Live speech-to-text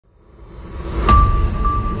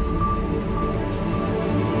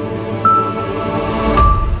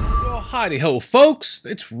Howdy ho, folks!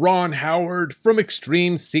 It's Ron Howard from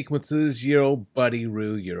Extreme Sequences, your old buddy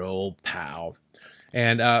Roo, your old pal.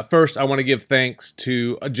 And first, I want to give thanks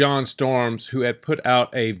to John Storms, who had put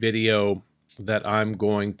out a video that I'm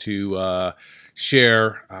going to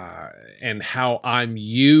share and how I'm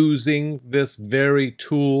using this very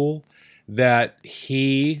tool that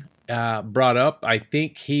he brought up. I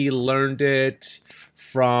think he learned it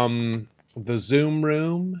from the Zoom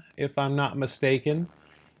room, if I'm not mistaken.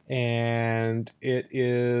 And it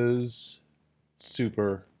is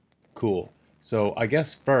super cool. So I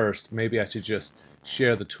guess first, maybe I should just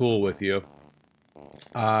share the tool with you.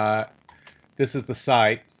 This is the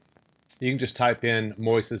site. You can just type in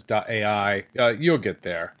Moises.ai. You'll get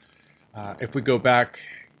there. If we go back,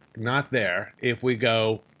 not there. If we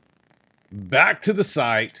go back to the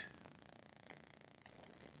site,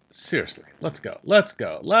 seriously, let's go. Let's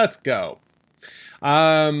go. Let's go.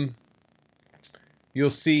 You'll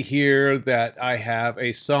see here that I have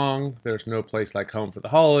a song, There's No Place Like Home for the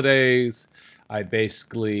Holidays. I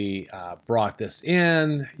basically brought this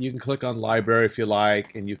in. You can click on library if you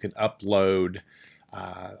like, and you can upload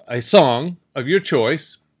a song of your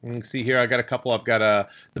choice. You can see here I got a couple. I've got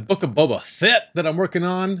the Book of Boba Fett that I'm working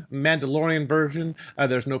on, Mandalorian version.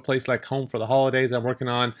 There's No Place Like Home for the Holidays I'm working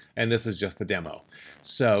on, and this is just the demo.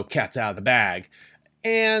 So cat's out of the bag.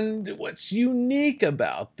 And what's unique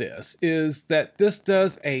about this is that this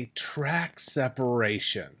does a track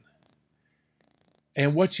separation.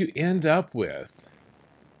 And what you end up with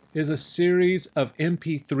is a series of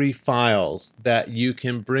MP3 files that you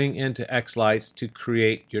can bring into xLights to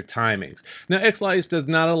create your timings. Now, xLights does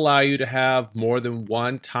not allow you to have more than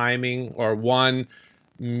one timing or one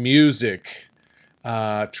music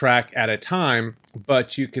track at a time,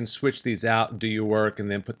 but you can switch these out and do your work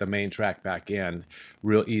and then put the main track back in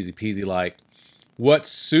real easy peasy like.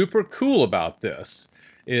 What's super cool about this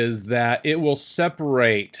is that it will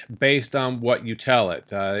separate based on what you tell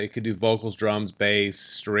it. It could do vocals, drums, bass,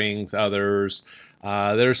 strings, others.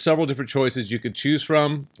 There's several different choices you could choose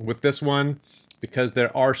from with this one. Because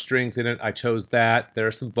there are strings in it, I chose that. There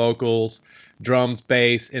are some vocals, drums,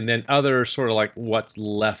 bass, and then other sort of like what's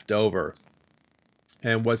left over.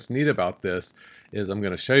 And what's neat about this is I'm going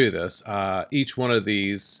to show you this. Each one of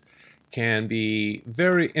these can be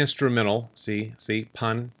very instrumental. See,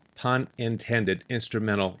 pun intended,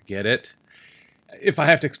 instrumental. Get it? If I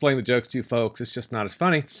have to explain the jokes to you folks, it's just not as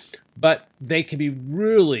funny. But they can be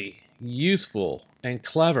really useful and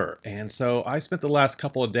clever. And so I spent the last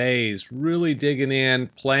couple of days really digging in,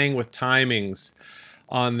 playing with timings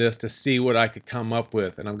on this to see what I could come up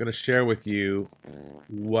with, and I'm going to share with you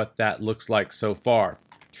what that looks like so far.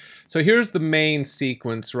 So here's the main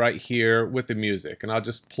sequence right here with the music, and I'll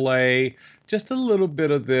just play just a little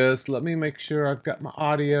bit of this. Let me make sure I've got my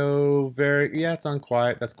audio yeah, it's on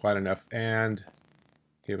quiet. That's quiet enough, and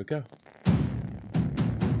here we go.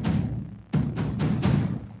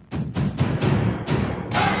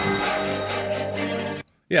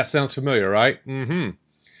 Yeah, sounds familiar, right?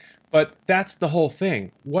 But that's the whole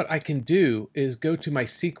thing. What I can do is go to my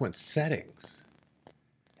sequence settings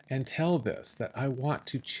and tell this that I want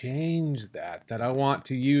to change that I want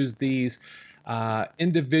to use these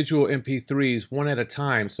individual MP3s one at a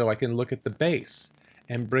time so I can look at the bass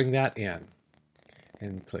and bring that in.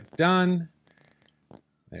 And click done.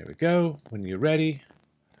 There we go. When you're ready.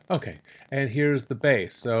 Okay, and here's the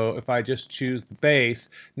bass. So if I just choose the bass,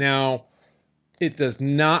 now it does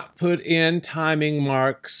not put in timing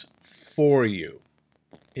marks for you.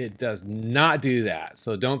 It does not do that.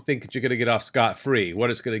 So don't think that you're going to get off scot-free. What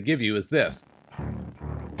it's going to give you is this.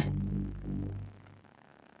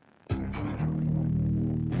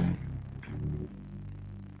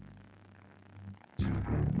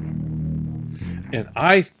 And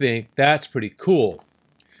I think that's pretty cool.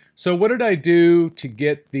 So what did I do to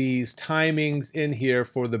get these timings in here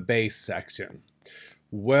for the bass section?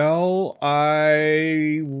 Well,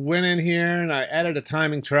 I went in here and I added a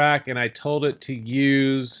timing track and I told it to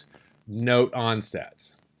use note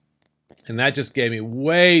onsets. And that just gave me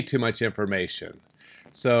way too much information.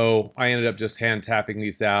 So I ended up just hand tapping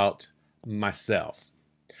these out myself.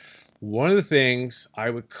 One of the things I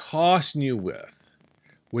would caution you with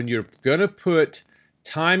when you're going to put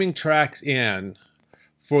timing tracks in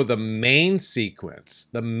for the main sequence,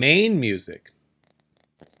 the main music,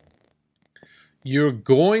 you're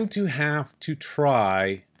going to have to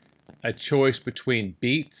try a choice between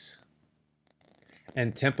beats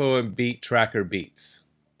and tempo and beat tracker beats.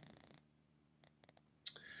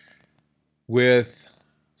 With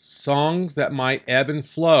songs that might ebb and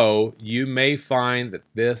flow, you may find that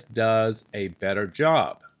this does a better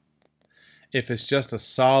job. If it's just a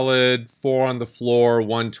solid 4 on the floor,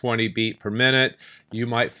 120 beat per minute, you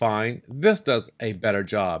might find this does a better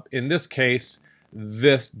job. In this case,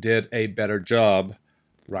 this did a better job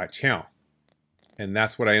right now. And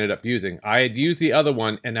that's what I ended up using. I had used the other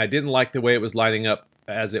one, and I didn't like the way it was lighting up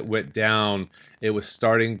as it went down. It was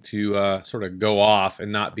starting to sort of go off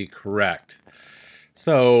and not be correct.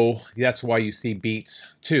 So that's why you see Beats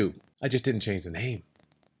 2. I just didn't change the name.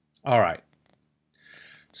 All right.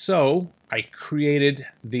 So I created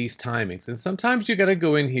these timings. And sometimes you got to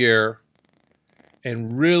go in here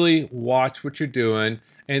and really watch what you're doing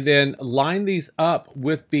and then line these up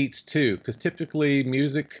with Beats 2, because typically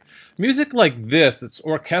music like this that's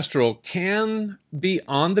orchestral can be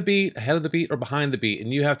on the beat, ahead of the beat, or behind the beat,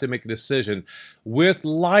 and you have to make a decision. With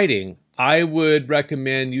lighting, I would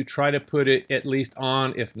recommend you try to put it at least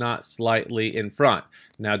on, if not slightly in front.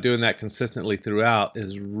 Now, doing that consistently throughout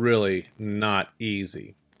is really not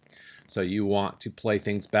easy. So you want to play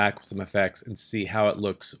things back with some effects and see how it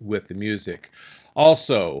looks with the music.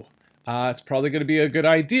 Also, it's probably going to be a good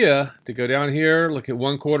idea to go down here, look at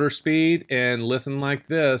 1/4 speed, and listen like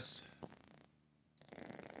this.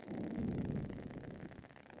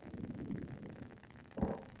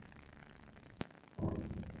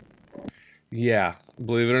 Yeah,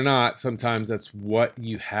 believe it or not, sometimes that's what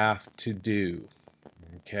you have to do.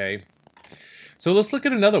 Okay. So let's look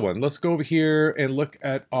at another one. Let's go over here and look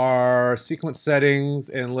at our sequence settings,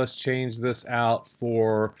 and let's change this out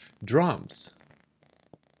for drums.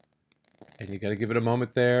 And you got to give it a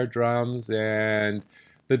moment there, drums. And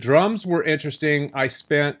the drums were interesting. I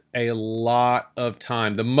spent a lot of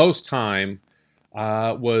time. The most time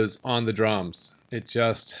was on the drums. It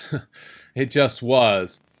just, it just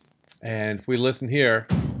was. And if we listen here.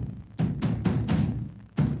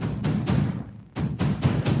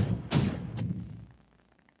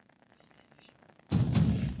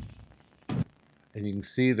 And you can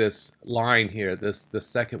see this line here, the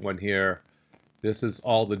second one here. This is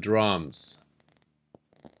all the drums.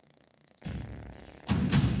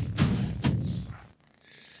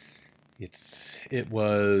 It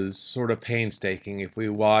was sort of painstaking. If we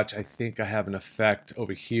watch, I think I have an effect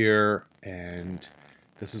over here, and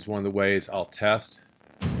this is one of the ways I'll test.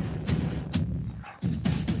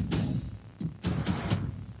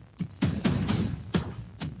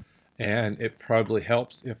 And it probably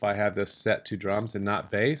helps if I have this set to drums and not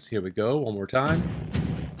bass. Here we go, one more time.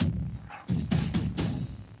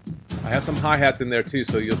 I have some hi-hats in there too,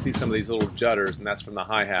 so you'll see some of these little jutters, and that's from the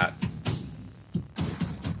hi-hat.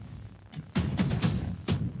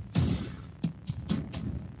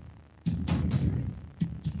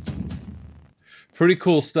 Pretty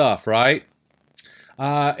cool stuff, right?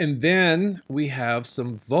 And then we have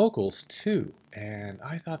some vocals too, and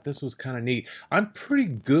I thought this was kind of neat. I'm pretty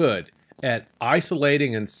good at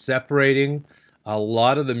isolating and separating a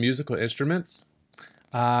lot of the musical instruments,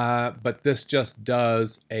 but this just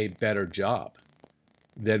does a better job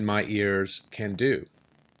than my ears can do.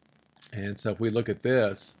 And so if we look at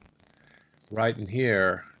this right in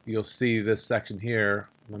here, you'll see this section here.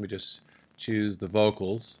 Let me just choose the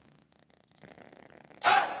vocals.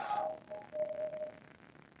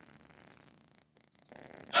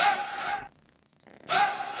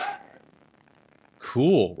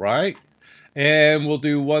 Cool, right? And we'll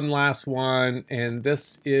do one last one, and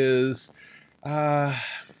this is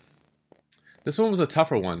this one was a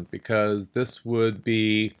tougher one because this would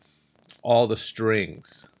be all the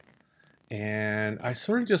strings, and I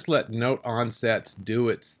sort of just let note onsets do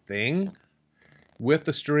its thing with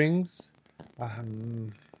the strings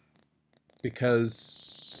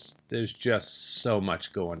because there's just so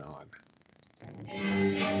much going on.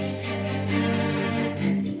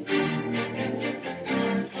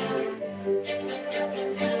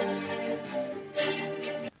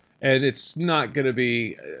 And it's not going to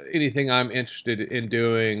be anything I'm interested in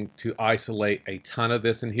doing to isolate a ton of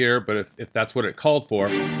this in here, but if that's what it called for,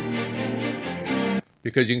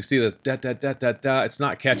 because you can see this da da da da da, it's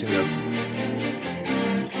not catching this.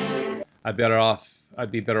 I'd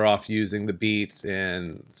be better off using the beats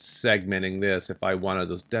and segmenting this if I wanted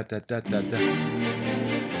those da da da da da.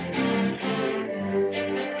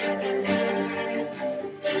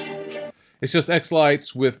 It's just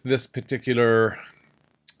xLights with this particular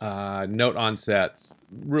note onsets.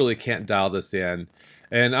 Really can't dial this in,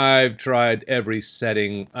 and I've tried every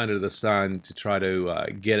setting under the sun to try to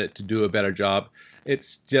get it to do a better job.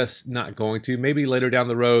 It's just not going to. Maybe later down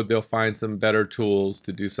the road they'll find some better tools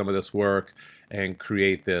to do some of this work and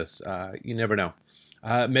create this. You never know.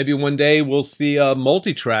 Maybe one day we'll see a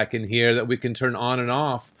multi-track in here that we can turn on and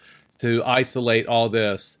off to isolate all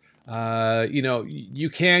this. You know, you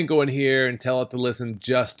can go in here and tell it to listen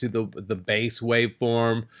just to the bass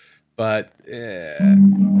waveform, but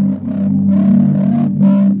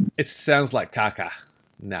it sounds like caca.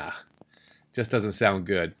 Nah, just doesn't sound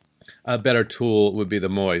good. A better tool would be the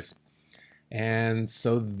Moises. And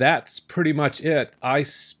so that's pretty much it. I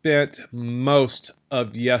spent most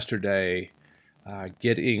of yesterday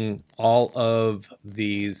getting all of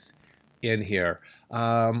these in here.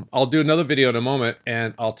 I'll do another video in a moment,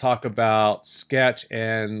 and I'll talk about Sketch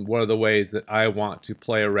and one of the ways that I want to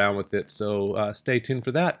play around with it. So stay tuned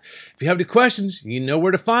for that. If you have any questions, you know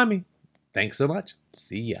where to find me. Thanks so much.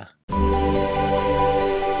 See ya.